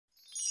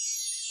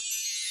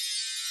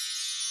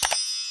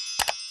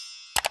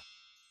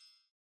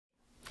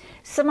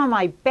Some of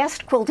my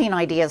best quilting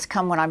ideas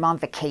come when I'm on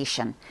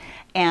vacation.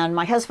 And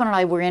my husband and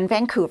I were in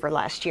Vancouver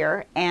last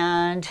year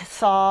and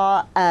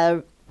saw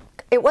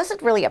it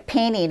wasn't really a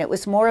painting, it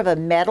was more of a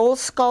metal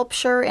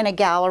sculpture in a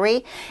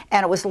gallery,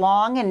 and it was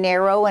long and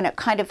narrow, and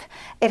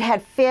it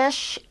had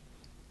fish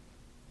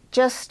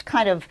just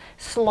kind of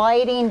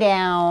sliding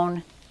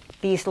down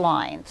these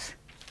lines.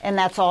 And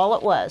that's all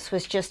it was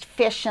just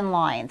fish and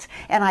lines.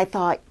 And I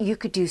thought you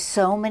could do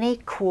so many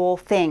cool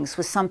things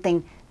with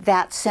something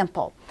that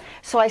simple.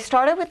 So I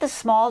started with a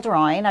small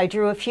drawing. I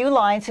drew a few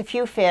lines, a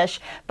few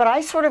fish, but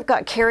I sort of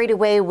got carried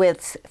away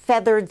with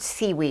feathered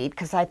seaweed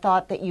because I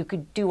thought that you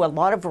could do a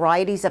lot of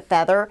varieties of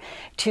feather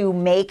to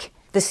make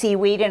the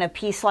seaweed in a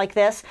piece like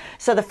this.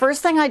 So the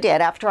first thing I did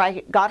after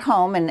I got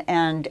home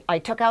and I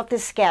took out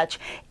this sketch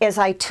is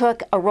I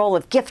took a roll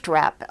of gift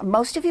wrap.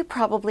 Most of you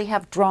probably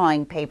have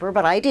drawing paper,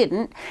 but I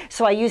didn't.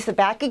 So I used the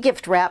back of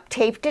gift wrap,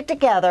 taped it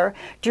together,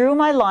 drew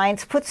my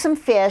lines, put some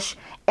fish,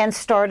 and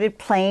started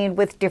playing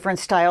with different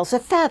styles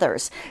of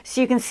feathers. So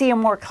you can see a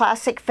more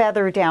classic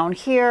feather down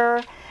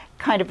here,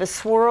 kind of a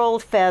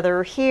swirled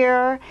feather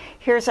here.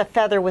 Here's a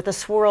feather with a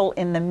swirl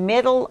in the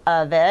middle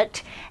of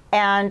it.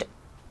 And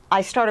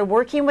I started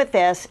working with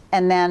this,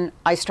 and then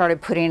I started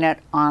putting it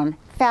on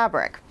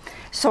fabric.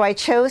 So I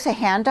chose a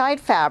hand-dyed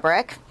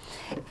fabric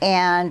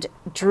and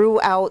drew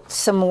out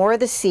some more of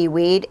the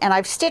seaweed, and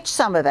I've stitched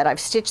some of it. I've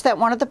stitched that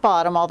one at the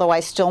bottom, although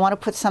I still want to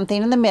put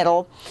something in the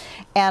middle,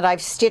 and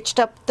I've stitched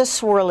up the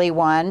swirly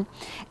one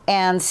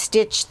and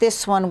stitched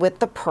this one with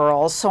the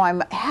pearls. So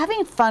I'm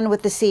having fun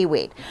with the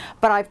seaweed,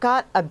 but I've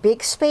got a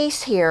big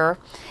space here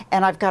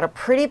and I've got a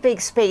pretty big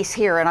space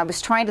here, and I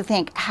was trying to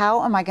think,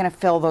 how am I going to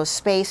fill those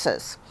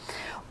spaces?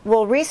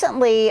 Well,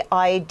 recently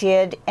I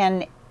did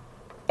an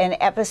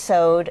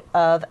episode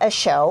of a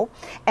show,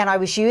 and I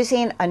was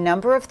using a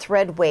number of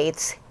thread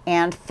weights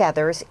and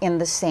feathers in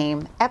the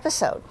same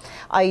episode.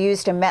 I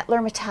used a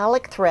Mettler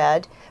metallic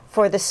thread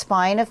for the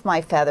spine of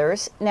my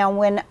feathers. Now,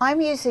 when I'm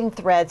using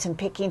threads and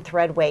picking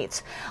thread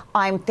weights,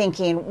 I'm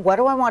thinking, what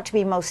do I want to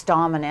be most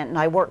dominant? And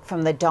I work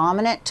from the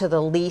dominant to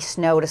the least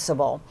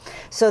noticeable.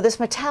 So this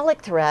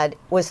metallic thread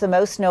was the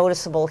most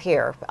noticeable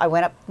here. I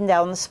went up and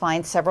down the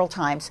spine several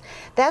times.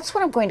 That's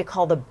what I'm going to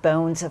call the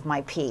bones of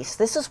my piece.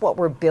 This is what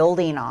we're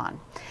building on.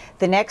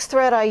 The next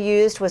thread I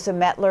used was a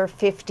Mettler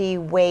 50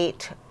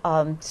 weight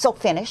silk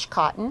finish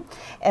cotton,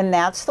 and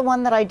that's the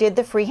one that I did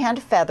the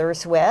freehand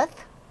feathers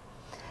with.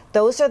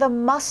 Those are the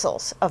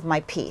muscles of my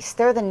piece.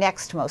 They're the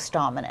next most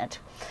dominant.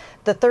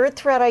 The third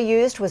thread I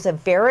used was a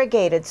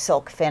variegated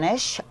silk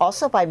finish,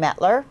 also by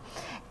Mettler,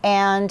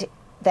 and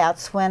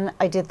that's when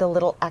I did the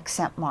little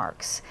accent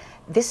marks.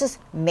 This is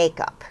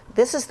makeup.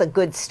 This is the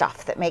good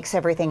stuff that makes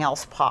everything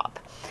else pop.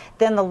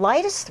 Then the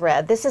lightest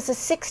thread, this is a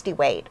 60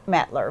 weight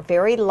Mettler,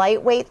 very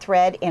lightweight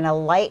thread in a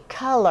light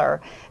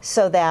color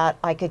so that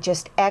I could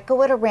just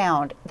echo it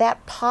around.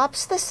 That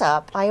pops this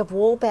up. I have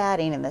wool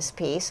batting in this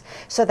piece,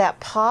 so that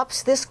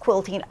pops this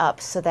quilting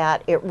up so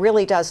that it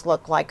really does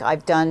look like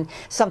I've done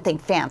something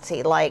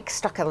fancy, like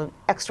stuck an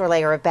extra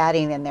layer of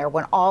batting in there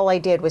when all I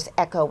did was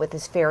echo with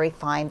this very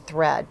fine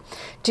thread.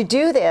 To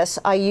do this,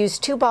 I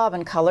used two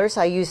bobbin colors.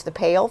 I used the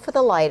pale for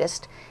the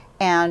lightest,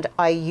 and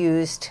I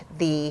used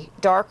the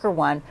darker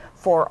one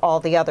for all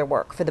the other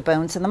work, for the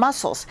bones and the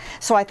muscles.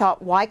 So I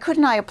thought, why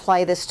couldn't I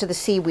apply this to the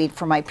seaweed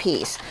for my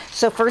piece?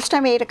 So first I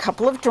made a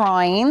couple of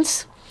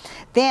drawings.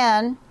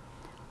 Then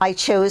I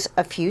chose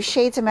a few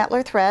shades of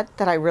Mettler thread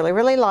that I really,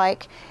 really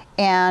like,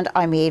 and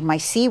I made my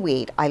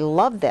seaweed. I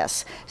love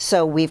this.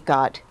 So we've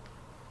got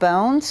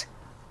bones,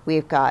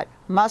 we've got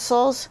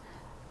muscles,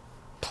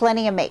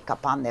 plenty of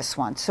makeup on this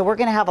one. So we're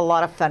gonna have a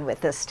lot of fun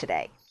with this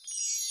today.